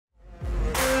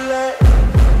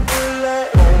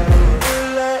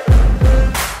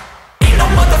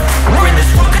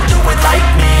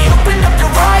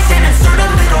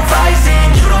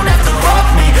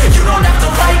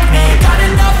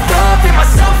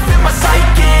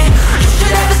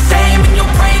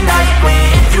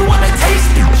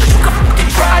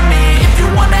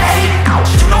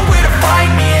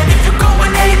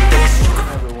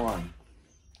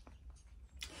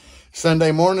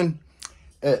Sunday morning,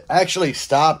 it actually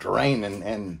stopped raining,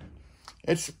 and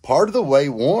it's part of the way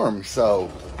warm, so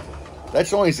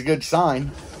that's always a good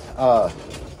sign. But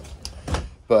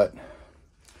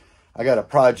I got a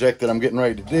project that I'm getting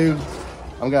ready to do.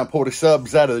 I'm going to pull the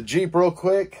subs out of the Jeep real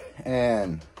quick,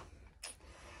 and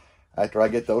after I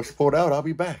get those pulled out, I'll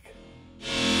be back.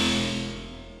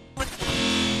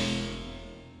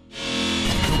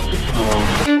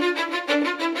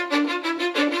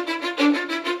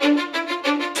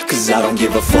 Cause I don't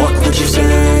give a fuck what you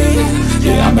say.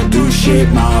 Yeah, I'ma do shit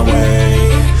my way.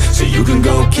 So you can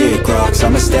go kick rocks,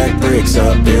 I'ma stack bricks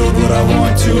up, build what I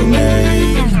want to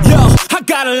make. Yo, I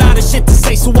got a lot of shit to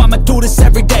say, so I'ma do this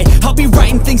every day. I'll be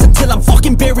writing things until I'm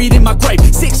fucking buried in my grave,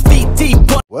 6 feet deep.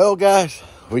 Well, guys,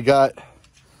 we got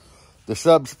the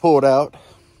subs pulled out.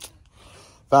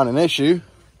 Found an issue.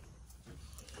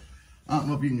 I don't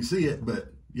know if you can see it,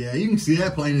 but yeah, you can see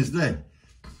that plain as day.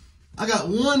 I got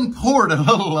one port a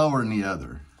little lower than the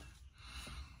other.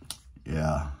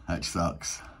 Yeah, that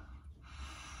sucks.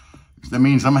 That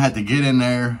means I'm gonna have to get in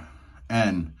there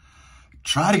and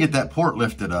try to get that port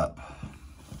lifted up.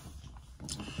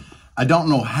 I don't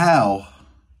know how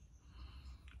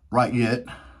right yet,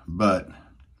 but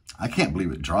I can't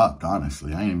believe it dropped,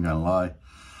 honestly. I ain't even gonna lie.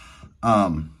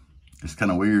 It's kind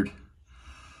of weird.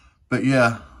 But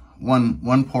yeah,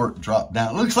 one port dropped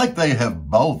down. It looks like they have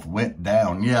both went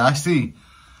down. Yeah, I see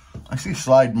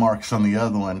slide marks on the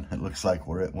other one. It looks like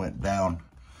where it went down.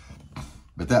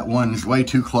 But that one is way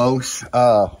too close.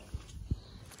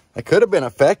 It could have been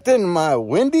affecting my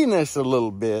windiness a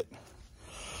little bit.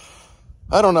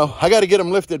 I don't know. I got to get them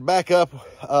lifted back up.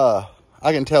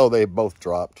 I can tell they both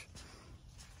dropped.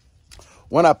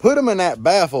 When I put them in that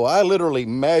baffle, I literally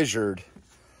measured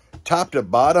top to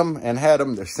bottom and had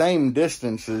them the same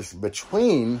distances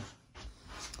between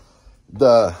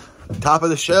the top of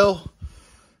the shell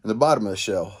and the bottom of the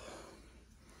shell.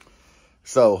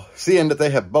 So, seeing that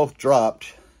they have both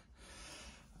dropped,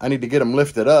 I need to get them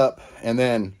lifted up, and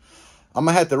then I'm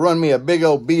going to have to run me a big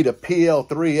old bead of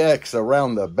PL3X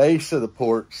around the base of the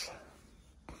ports.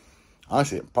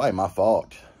 Honestly, it's probably my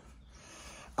fault.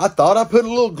 I thought I put a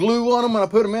little glue on them when I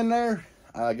put them in there.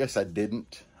 I guess I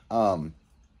didn't.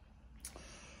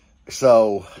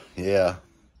 So, yeah.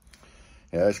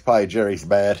 Yeah, it's probably Jerry's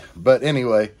bad. But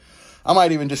anyway, I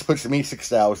might even just put some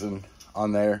E6000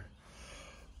 on there.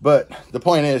 But the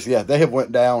point is, yeah, they have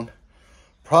went down.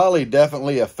 Probably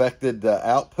definitely affected the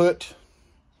output.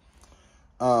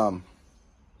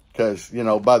 Because, you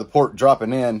know, by the port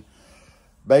dropping in,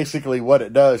 basically what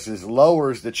it does is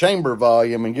lowers the chamber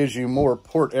volume and gives you more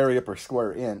port area per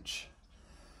square inch.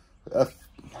 I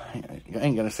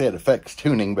ain't going to say it affects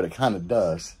tuning, but it kind of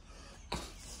does.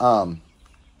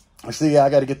 So, yeah, I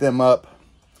got to get them up.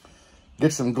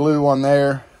 Get some glue on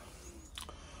there.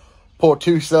 Pull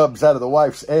 2 subs out of the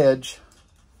wife's edge.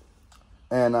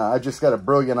 And I just got a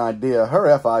brilliant idea.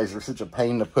 Her FIs are such a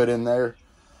pain to put in there.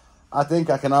 I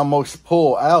think I can almost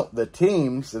pull out the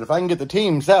teams. And if I can get the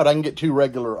teams out, I can get 2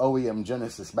 regular OEM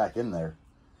Genesis back in there.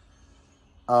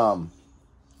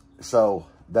 So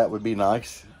that would be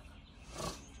nice.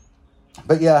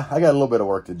 But yeah, I got a little bit of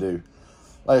work to do.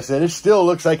 Like I said, it still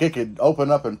looks like it could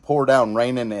open up and pour down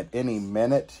raining at any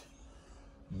minute.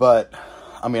 But,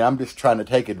 I mean, I'm just trying to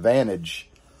take advantage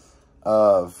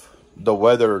of the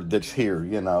weather that's here,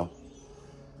 you know.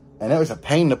 And it was a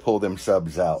pain to pull them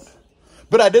subs out.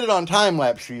 But I did it on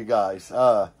time-lapse for you guys.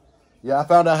 Yeah, I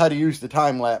found out how to use the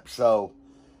time-lapse. So,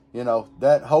 you know,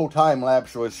 that whole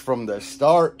time-lapse was from the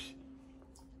start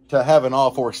to having all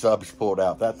 4 subs pulled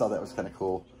out. I thought that was kind of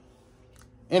cool.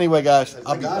 Anyway, guys,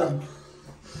 I got them.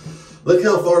 Look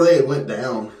how far they went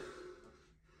down.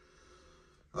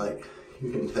 Like,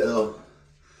 you can tell.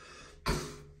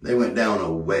 They went down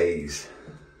a ways.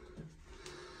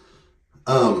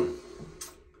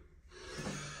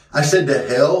 I said to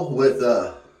hell with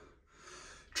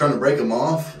trying to break them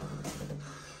off.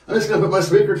 I'm just going to put my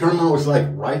speaker terminal was like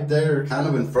right there, kind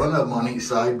of in front of them on each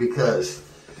side, because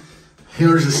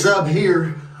here's a sub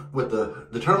here with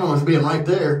the terminals being right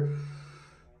there.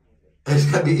 It's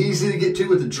got to be easy to get to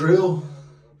with the drill.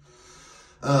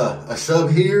 A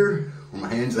sub here, where my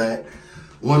hand's at,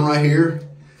 one right here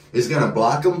is going to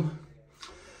block them.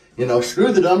 You know,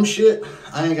 screw the dumb shit.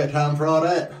 I ain't got time for all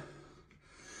that.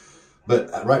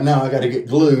 But right now I got to get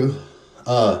glue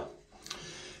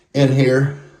in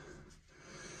here.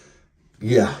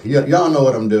 Yeah, y'all know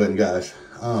what I'm doing, guys.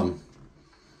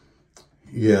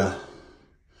 Yeah.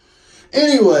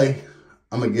 Anyway,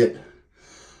 I'm going to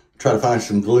try to find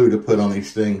some glue to put on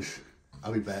these things.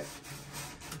 I'll be back.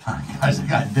 All right, guys, I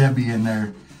got Debbie in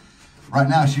there. Right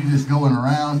now, she's just going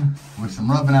around with some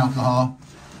rubbing alcohol,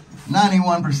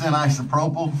 91%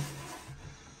 isopropyl,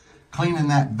 cleaning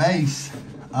that base,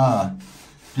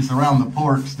 just around the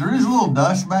ports. There is a little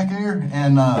dust back here,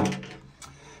 and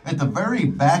at the very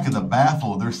back of the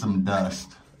baffle, there's some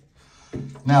dust.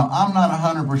 Now, I'm not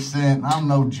 100%, I'm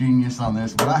no genius on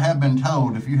this, but I have been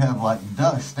told if you have like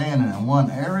dust standing in one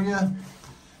area,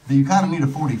 that you kind of need a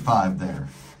 45 there.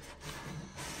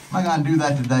 Am I gonna do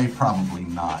that today? Probably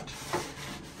not.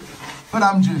 But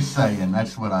I'm just saying,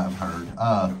 that's what I've heard.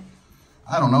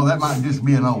 I don't know, that might just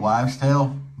be an old wives'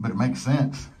 tale, but it makes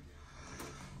sense.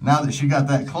 Now that she got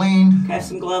that cleaned. Have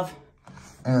some glove.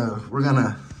 We're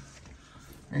gonna,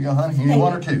 here you go, honey. You need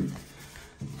one or two?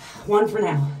 One for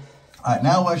now. All right,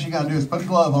 now what she gotta do is put a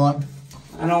glove on.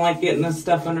 I don't like getting this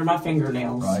stuff under my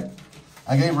fingernails. Right.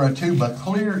 I gave her a tube of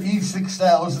clear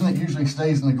E6000 that usually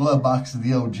stays in the glove box of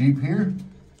the old Jeep here.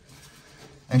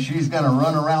 And she's gonna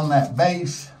run around that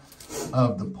base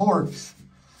of the ports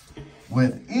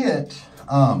with it,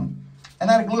 and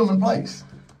that'll glue them in place.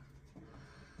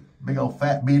 Big old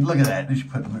fat bead. Look at that. Just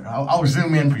put them there. I'll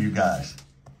zoom in for you guys.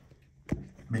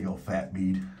 Big old fat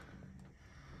bead.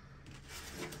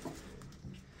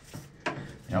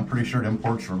 Yeah, I'm pretty sure them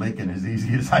ports were leaking as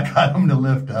easy as I got them to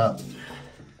lift up.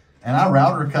 And I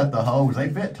router cut the hose. They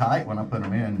fit tight when I put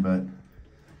them in, but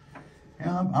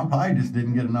yeah, I probably just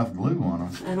didn't get enough glue on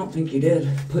them. I don't think you did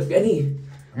put any.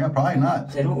 Yeah, probably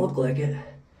not. They don't look like it.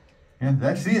 Yeah,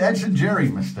 that's a Jerry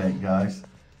mistake, guys.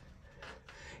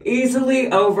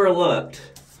 Easily overlooked.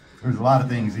 There's a lot of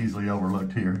things easily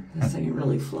overlooked here. This ain't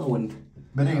really flowing.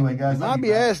 But anyway, guys, you might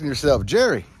be asking yourself,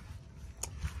 Jerry,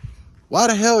 why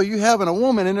the hell are you having a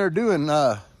woman in there doing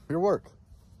your work?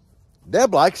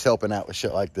 Deb likes helping out with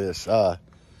shit like this.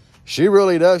 She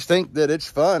really does think that it's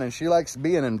fun, and she likes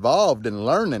being involved and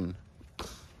learning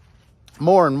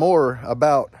more and more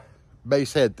about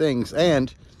basehead things.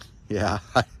 And yeah,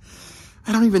 I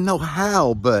don't even know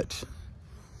how, but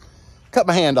cut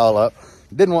my hand all up.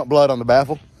 Didn't want blood on the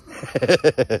baffle.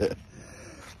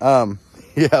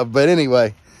 Yeah, but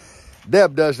anyway,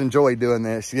 Deb does enjoy doing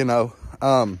this, you know.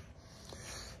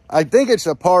 I think it's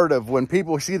a part of when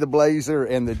people see the Blazer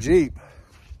and the Jeep,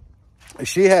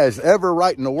 she has every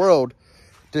right in the world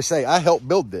to say, I helped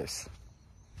build this.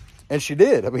 And she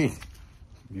did. I mean,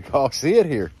 you all see it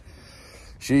here.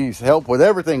 She's helped with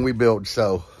everything we build,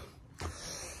 so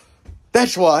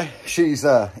that's why she's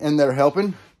in there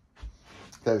helping,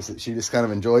 because she just kind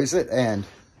of enjoys it and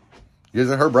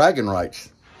using her bragging rights.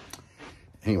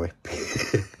 Anyway,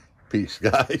 peace,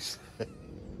 guys.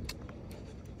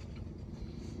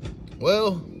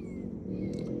 Well,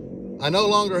 I no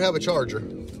longer have a charger.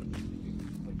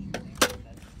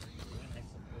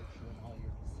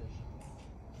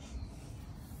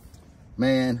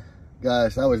 Man,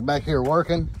 guys, I was back here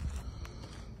working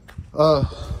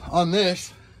on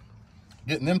this,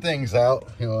 getting them things out,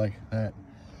 you know, like that.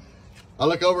 I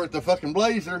look over at the fucking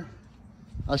Blazer.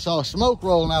 I saw smoke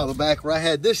rolling out of the back where I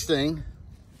had this thing,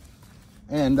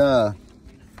 and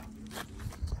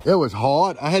it was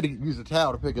hot. I had to use a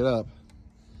towel to pick it up.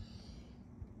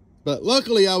 But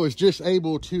luckily I was just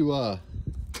able to,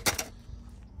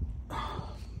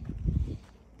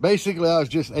 basically I was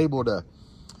just able to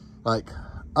like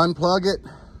unplug it,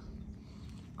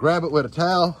 grab it with a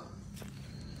towel,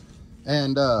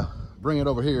 and bring it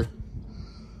over here.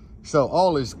 So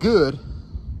all is good,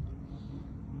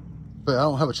 but I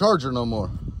don't have a charger no more.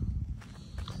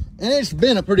 And it's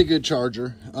been a pretty good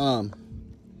charger.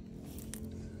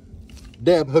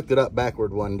 Deb hooked it up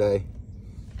backward one day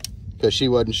because she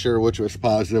wasn't sure which was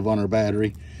positive on her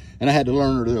battery. And I had to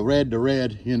learn her the red to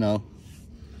red, you know,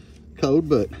 code,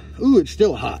 but ooh, it's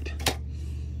still hot.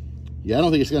 Yeah, I don't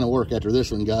think it's gonna work after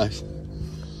this one, guys.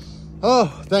 Oh,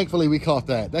 thankfully we caught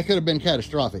that. That could have been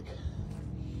catastrophic.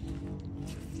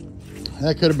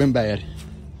 That could have been bad.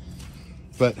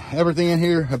 But everything in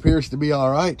here appears to be all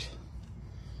right.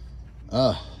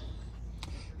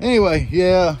 Anyway,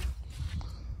 yeah,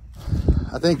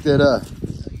 I think that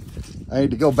I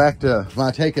need to go back to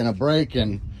my taking a break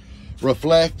and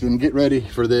reflect and get ready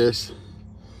for this.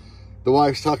 The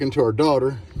wife's talking to her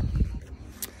daughter.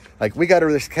 Like, we got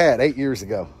her this cat 8 years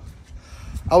ago.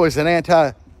 I was an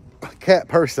anti-cat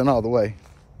person all the way.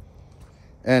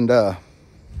 And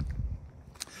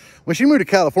when she moved to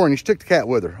California, she took the cat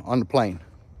with her on the plane.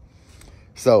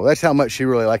 So that's how much she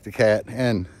really liked the cat.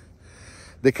 And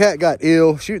the cat got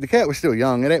ill. The cat was still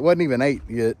young. It wasn't even 8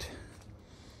 yet.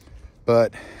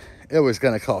 But it was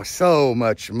going to cost so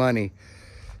much money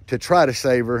to try to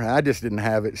save her. I just didn't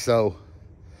have it. So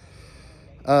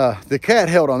the cat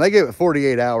held on. They gave it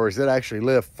 48 hours. It actually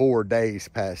lived 4 days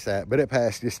past that. But it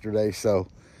passed yesterday. So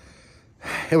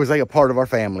it was like a part of our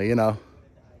family, you know.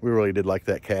 We really did like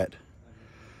that cat.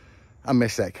 I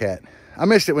miss that cat. I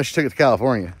missed it when she took it to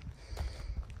California.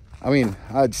 I mean,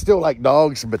 I'd still like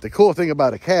dogs, but the cool thing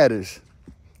about a cat is,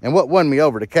 and what won me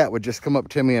over, the cat would just come up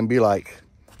to me and be like,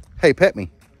 hey, pet me.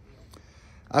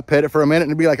 I pet it for a minute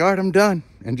and be like, all right, I'm done.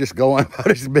 And just go on about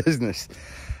his business.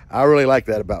 I really like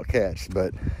that about cats.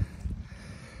 But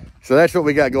so that's what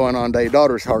we got going on today.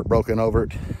 Daughter's heartbroken over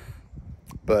it.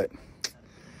 But,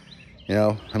 you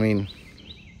know, I mean,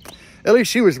 at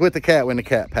least she was with the cat when the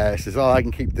cat passed is all I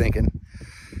can keep thinking.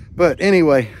 But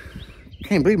anyway,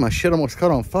 can't believe my shit almost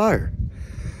caught on fire.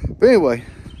 But anyway,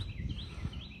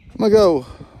 I'm gonna go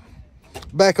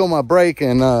back on my break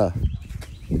and I'm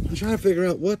trying to figure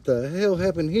out what the hell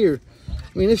happened here.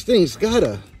 I mean, this thing's got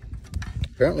a,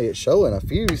 apparently it's showing a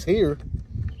fuse here.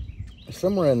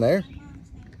 Somewhere in there.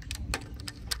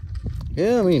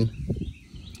 Yeah, I mean,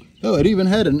 oh, it even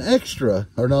had an extra,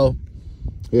 or no,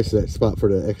 I guess that spot for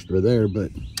the extra there,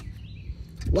 but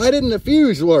why didn't the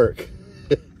fuse work?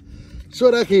 That's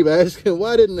what I keep asking.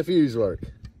 Why didn't the fuse work?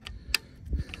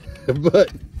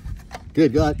 But,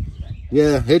 good God.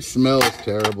 Yeah, it smells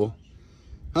terrible.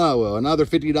 Oh, well, another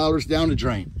 $50 down the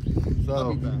drain.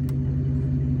 So,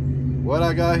 what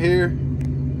I got here,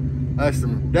 that's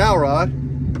some dowel rod,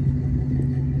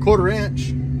 1/4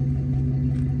 inch,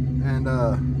 and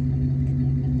I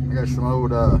got some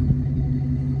old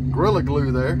Gorilla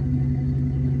Glue there.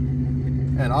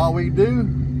 And all we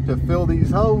do to fill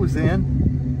these holes in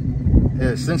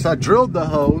is, since I drilled the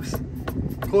hose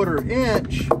 1/4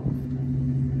 inch,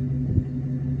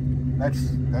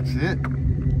 that's it.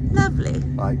 Lovely.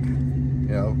 Like, you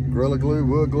know, Gorilla Glue,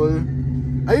 wood glue.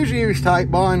 I usually use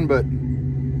Titebond, but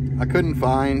I couldn't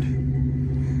find.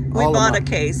 We bought a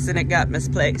case and it got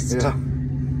misplaced. Yeah,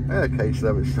 I had a case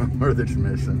of it somewhere that's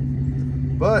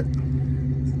missing. But,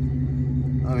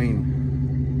 I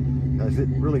mean, guys, it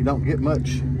really don't get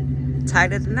much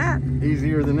Tighter than that.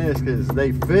 easier than this, because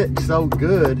they fit so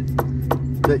good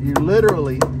that you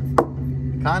literally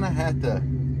kind of have to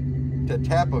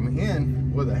tap them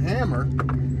in with a hammer.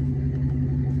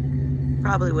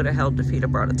 Probably would have helped if he'd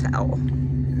have brought a towel.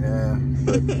 Yeah.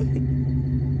 But I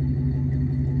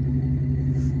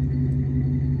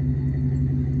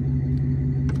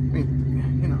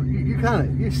mean, you know, you kind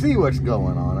of, you see what's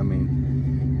going on. I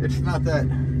mean, it's not that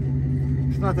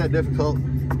difficult. You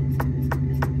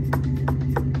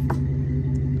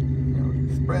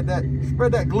know, spread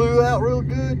that glue out real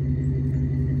good.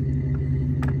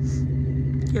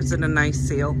 Gives it a nice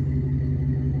seal.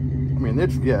 I mean,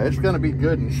 it's gonna be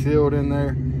good and sealed in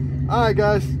there. All right,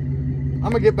 guys, I'm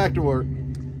gonna get back to work.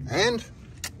 And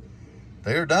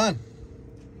they're done.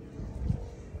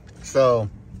 So,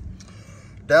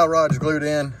 dowel rod's glued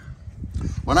in.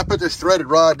 When I put this threaded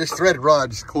rod is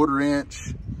 1/4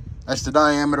 inch. That's the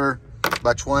diameter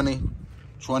by 20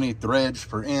 threads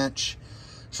per inch.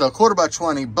 So 1/4 by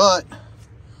 20, but,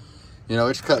 you know,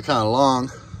 it's cut kind of long.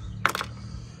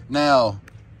 Now,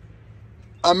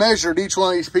 I measured each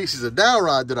one of these pieces of dowel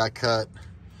rod that I cut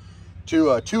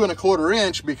to 2 1/4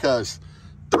 inch, because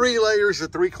 3 layers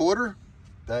of 3/4,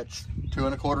 that's 2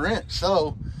 1/4 inch.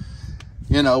 So,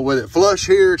 you know, with it flush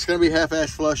here, it's going to be half-ass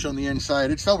flush on the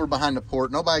inside. It's over behind the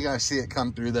port. Nobody got to see it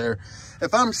come through there.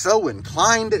 If I'm so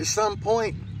inclined at some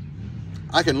point,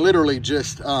 I can literally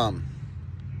just throw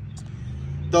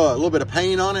a little bit of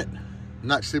paint on it. I'm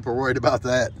not super worried about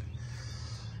that.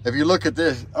 If you look at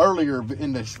this earlier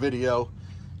in this video,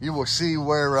 you will see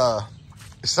where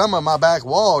some of my back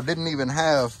wall didn't even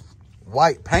have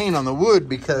white paint on the wood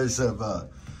because of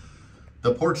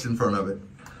the ports in front of it.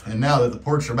 And now that the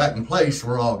ports are back in place,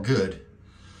 we're all good.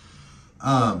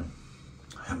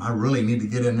 I really need to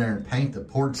get in there and paint the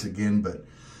ports again, but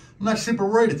I'm not super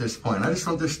worried at this point. I just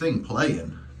want this thing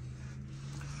playing.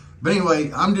 But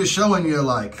anyway, I'm just showing you,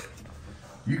 like,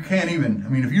 you can't even, I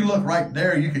mean, if you look right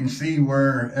there, you can see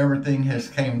where everything has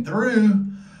came through.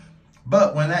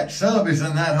 But when that sub is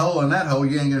in that hole and that hole,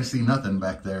 you ain't gonna see nothing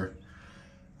back there.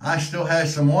 I still have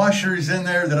some washers in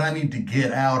there that I need to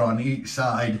get out on each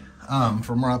side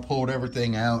from where I pulled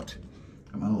everything out.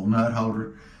 Got my little nut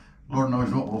holder. Lord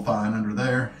knows what we'll find under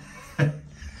there.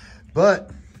 But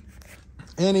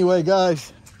anyway,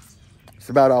 guys, that's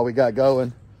about all we got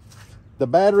going. The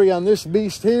battery on this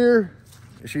beast here,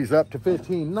 she's up to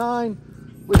 15.9.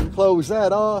 We can close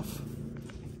that off.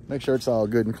 Make sure it's all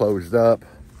good and closed up.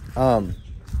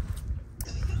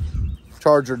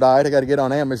 Charger died. I got to get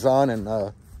on Amazon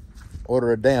and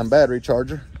order a damn battery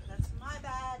charger. That's my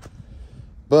bad.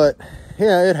 But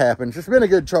yeah, it happens. It's been a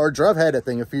good charger. I've had that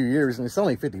thing a few years and it's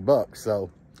only 50 bucks. So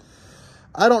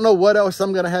I don't know what else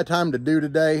I'm going to have time to do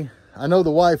today. I know the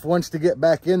wife wants to get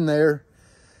back in there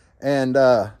and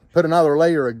put another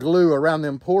layer of glue around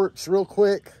them ports real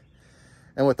quick.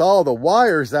 And with all the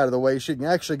wires out of the way, she can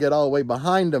actually get all the way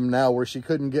behind them now where she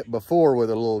couldn't get before with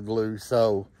a little glue.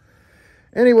 So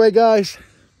anyway, guys,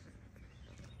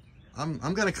 I'm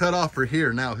going to cut off her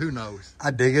here now. Who knows?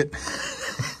 I dig it.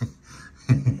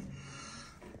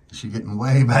 She's getting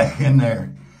way back in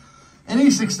there. And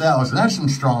E6000, that's some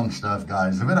strong stuff,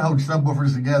 guys. If it holds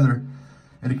subwoofers together,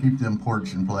 it'll keep them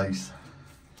ports in place.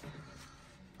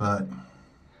 But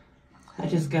I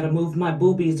just gotta move my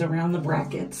boobies around the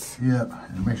brackets. yep,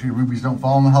 and make sure your boobies don't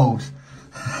fall in the hose.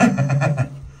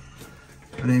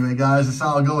 But anyway, guys, it's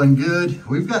all going good.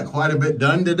 We've got quite a bit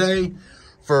done today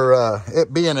for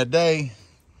it being a day.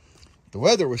 The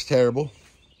weather was terrible.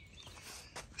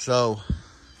 So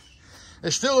it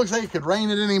still looks like it could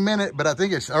rain at any minute, but I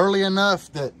think it's early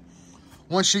enough that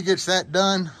once she gets that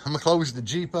done, I'm gonna close the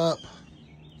Jeep up.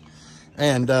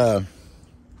 And I'll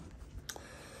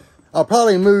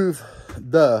probably move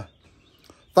the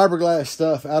fiberglass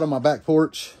stuff out of my back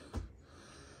porch.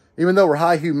 Even though we're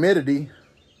high humidity,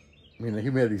 I mean, the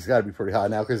humidity's got to be pretty high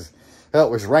now because it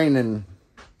was raining,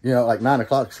 you know, like 9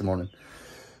 o'clock this morning.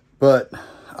 But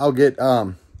I'll get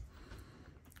the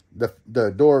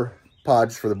door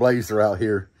pods for the Blazer out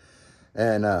here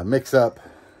and mix up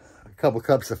a couple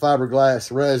cups of fiberglass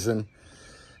resin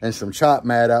and some chop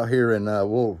mat out here, and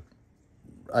we'll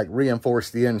like reinforce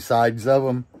the insides of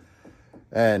them.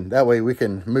 And that way we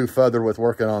can move further with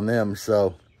working on them.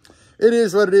 So it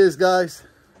is what it is, guys.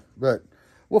 But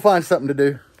we'll find something to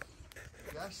do.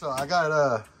 Yeah, so I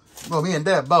got, well, me and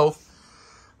Deb both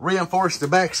reinforced the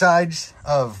back sides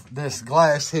of this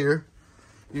glass here.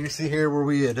 You can see here where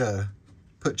we had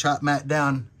put chop mat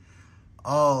down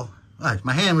all,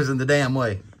 my hand was in the damn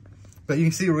way. But you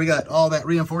can see where we got all that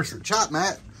reinforced chop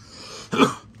mat.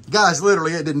 Guys,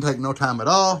 literally, it didn't take no time at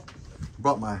all.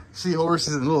 Brought my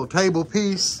seahorses and a little table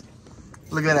piece.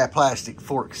 Look at that plastic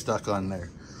fork stuck on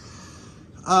there.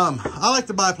 I like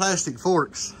to buy plastic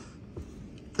forks.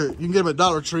 You can get them at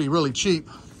Dollar Tree really cheap.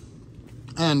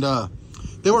 And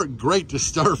they work great to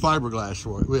stir fiberglass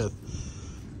with.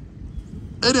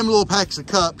 And them little packs of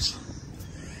cups.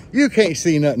 You can't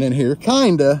see nothing in here,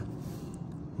 kinda.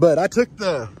 But I took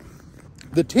the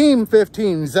Team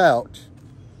 15s out,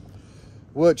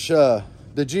 which the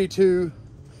G2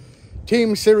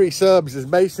 Team Series subs is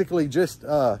basically just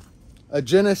a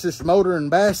Genesis motor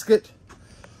and basket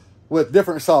with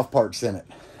different soft parts in it.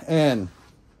 And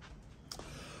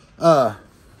I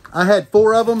had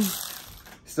 4 of them.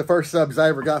 It's the first subs I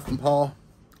ever got from Paul.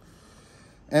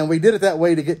 And we did it that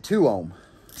way to get 2 ohm.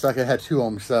 So I could have 2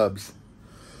 ohm subs.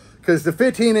 Because the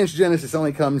 15-inch Genesis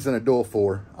only comes in a dual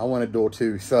 4. I wanted dual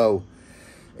 2. So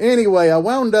anyway, I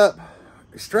wound up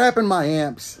strapping my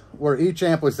amps where each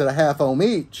amp was at a 1/2 ohm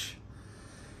each.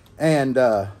 And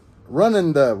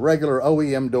running the regular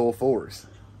OEM dual 4s.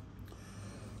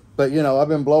 But, you know, I've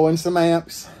been blowing some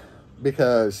amps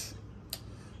because,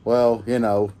 well, you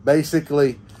know,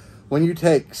 basically when you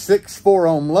take 6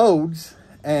 4-ohm loads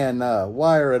and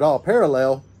wire it all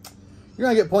parallel, you're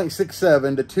going to get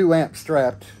 0.67 to 2 amps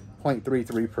strapped,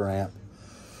 0.33 per amp.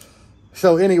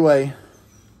 So anyway,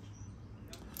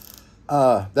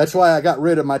 that's why I got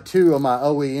rid of 2 of my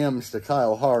OEMs to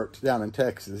Kyle Hart down in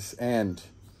Texas. And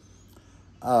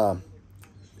I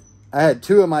had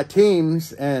 2 of my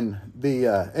teams and the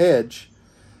Edge.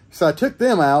 So I took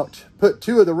them out, put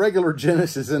 2 of the regular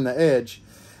Genesis in the Edge.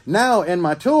 Now in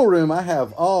my tool room, I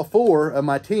have all 4 of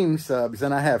my team subs,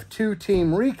 and I have 2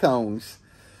 team Recones.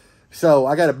 So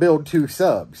I got to build 2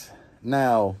 subs.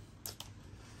 Now,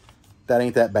 that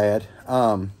ain't that bad.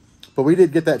 But we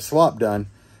did get that swap done.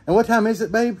 And what time is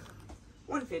it, babe?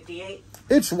 1:58.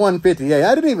 It's 1:58.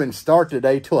 I didn't even start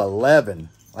today till 11.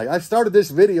 Like, I started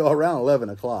this video around 11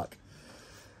 o'clock.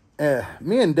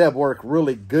 Me and Deb work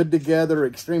really good together,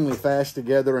 extremely fast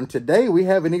together. And today we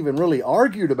haven't even really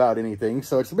argued about anything.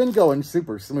 So it's been going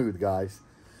super smooth, guys.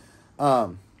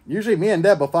 Usually me and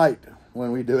Deb will fight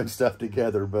when we doing stuff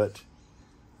together. But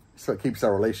it's what keeps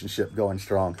our relationship going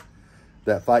strong.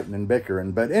 That fighting and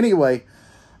bickering. But anyway,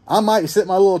 I might set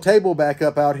my little table back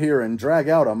up out here and drag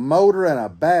out a motor and a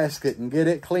basket and get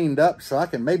it cleaned up so I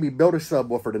can maybe build a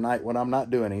subwoofer tonight when I'm not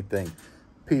doing anything.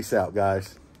 Peace out,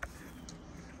 guys.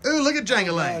 Ooh, look at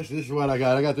Jangalang. This is what I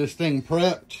got. I got this thing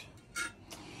prepped.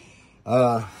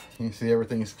 You can see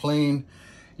everything's clean.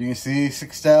 You can see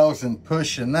 6000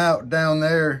 pushing out down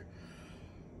there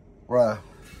where I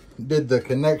did the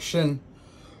connection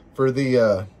for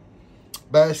the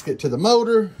basket to the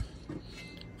motor.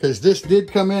 Because this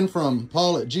did come in from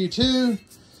Paul at G2.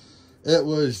 It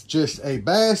was just a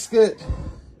basket.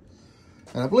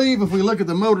 And I believe if we look at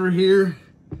the motor here,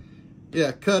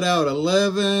 Yeah, cut out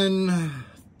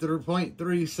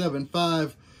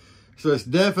 11.375. So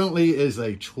it definitely is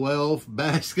a 12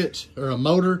 basket or a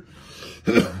motor.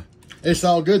 It's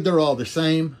all good. They're all the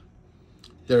same.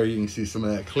 There you can see some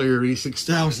of that clear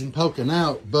E6000 poking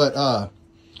out. But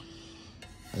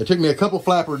it took me a couple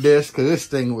flapper discs because this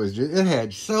thing was just, it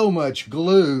had so much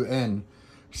glue and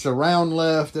surround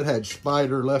left. It had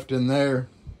spider left in there.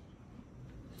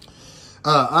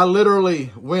 I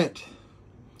literally went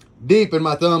deep in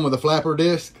my thumb with a flapper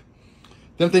disc.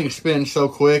 Them things spin so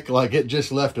quick, like it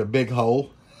just left a big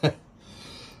hole.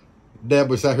 Deb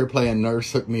was out here playing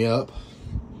nurse, hooked me up.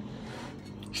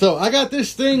 So I got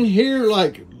this thing here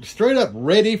like straight up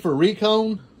ready for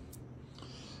recone.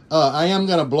 I am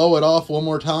going to blow it off one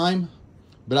more time,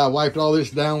 but I wiped all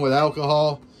this down with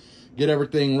alcohol, get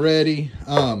everything ready.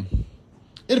 It'll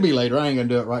be later. I ain't going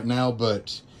to do it right now,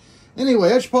 but anyway,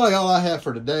 that's probably all I have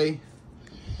for today.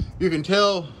 You can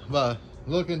tell by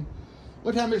looking.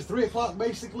 What time is it? 3 o'clock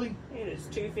basically? It is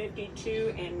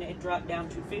 2:52 and it dropped down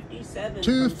to 57.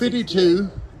 2:52.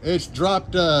 It's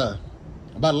dropped about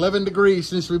 11 degrees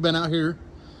since we've been out here.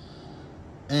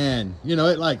 And, you know,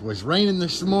 it like was raining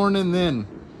this morning, then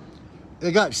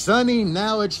it got sunny.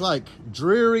 Now it's like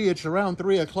dreary. It's around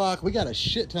 3 o'clock. We got a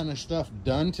shit ton of stuff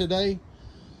done today.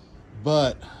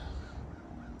 But,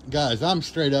 guys, I'm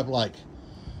straight up like,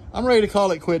 I'm ready to call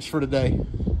it quits for today.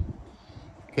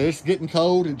 Okay, it's getting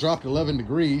cold. It dropped 11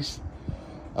 degrees.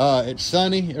 It's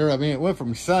sunny, or I mean, it went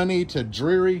from sunny to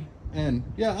dreary. And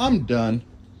yeah, I'm done.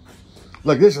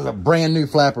 Look, this is a brand new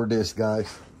flapper disc,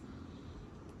 guys.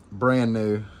 Brand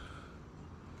new.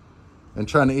 And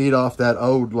trying to eat off that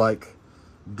old, like,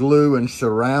 glue and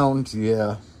surround.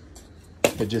 Yeah,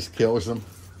 it just kills them.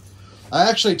 I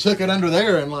actually took it under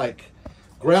there and, like,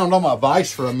 ground on my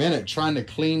vise for a minute trying to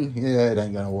clean. Yeah, it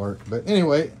ain't gonna work. But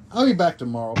anyway, I'll be back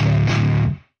tomorrow.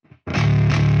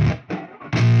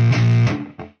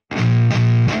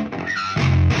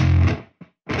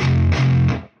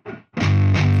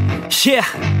 Yeah,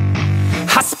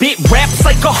 I spit raps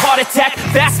like a heart attack,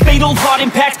 fast fatal heart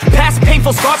impact, past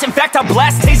painful scars. In fact, I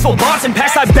blast tasteful bars and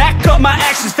packs. I back up my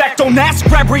actions, fact, don't ask,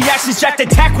 grab reactions, jacked,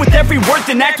 attack with every word,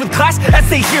 then act with class as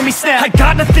they hear me snap. I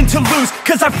got nothing to lose,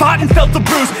 cause I fought and felt the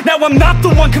bruise. Now I'm not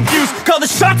the one confused, call the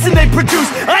shots and they produce.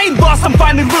 I ain't lost, I'm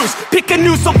finally loose, pick a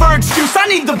new silver excuse. I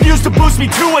need the views to boost me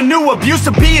to a new abuse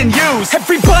of being used.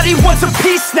 Everybody wants a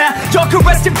piece now, y'all can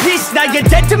rest in peace now. You're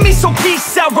dead to me, so peace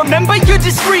out. Remember, you're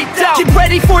discreet out. Get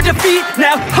ready for defeat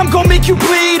now, I'm gonna make you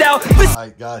bleed out.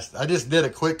 Alright guys, I just did a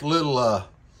quick little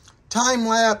time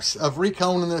lapse of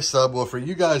reconing this subwoofer.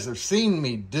 You guys have seen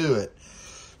me do it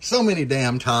so many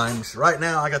damn times. Right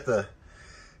now I got the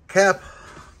cap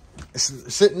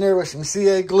sitting there with some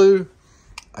CA glue.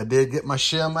 I did get my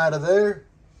shim out of there,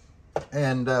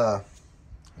 and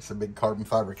it's a big carbon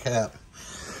fiber cap.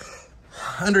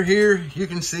 Under here you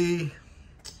can see,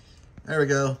 there we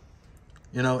go,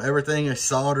 you know, everything is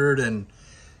soldered and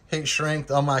heat shrink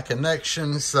on my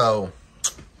connections. So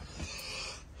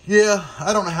yeah,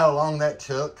 I don't know how long that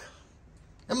took.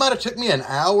 It might have took me an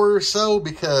hour or so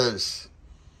because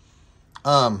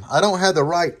I don't have the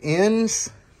right ends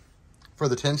for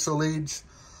the tensile leads.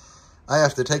 I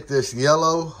have to take this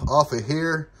yellow off of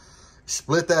here,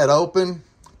 split that open,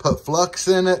 put flux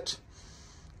in it,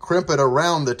 crimp it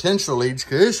around the tensile leads,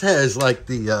 because this has like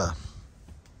the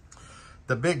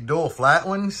big dual flat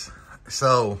ones.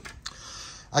 So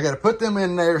I got to put them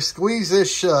in there, squeeze this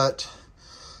shut,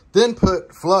 then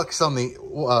put flux on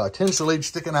the tensile lead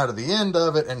sticking out of the end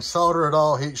of it and solder it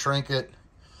all, heat shrink it.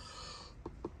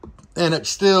 And it's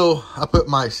still, I put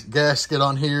my gasket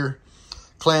on here,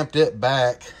 clamped it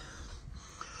back.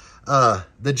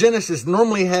 The Genesis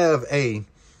normally have a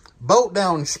bolt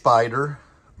down spider,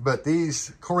 but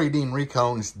these Corey Dean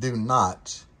Recones do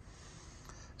not.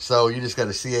 So you just got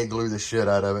to CA glue the shit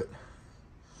out of it.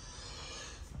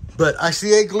 But I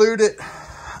CA glued it,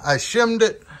 I shimmed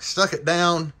it, stuck it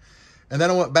down, and then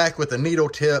I went back with a needle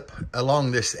tip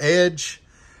along this edge.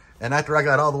 And after I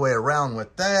got all the way around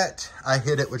with that, I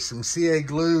hit it with some CA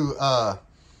glue,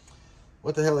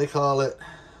 what the hell they call it?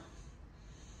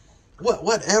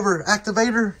 Whatever,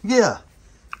 activator? Yeah,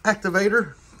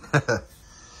 activator.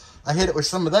 I hit it with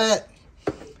some of that.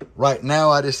 Right now,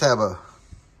 I just have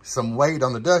some weight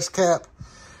on the dust cap.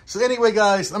 So anyway,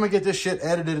 guys, let me get this shit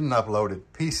edited and uploaded.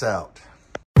 Peace out.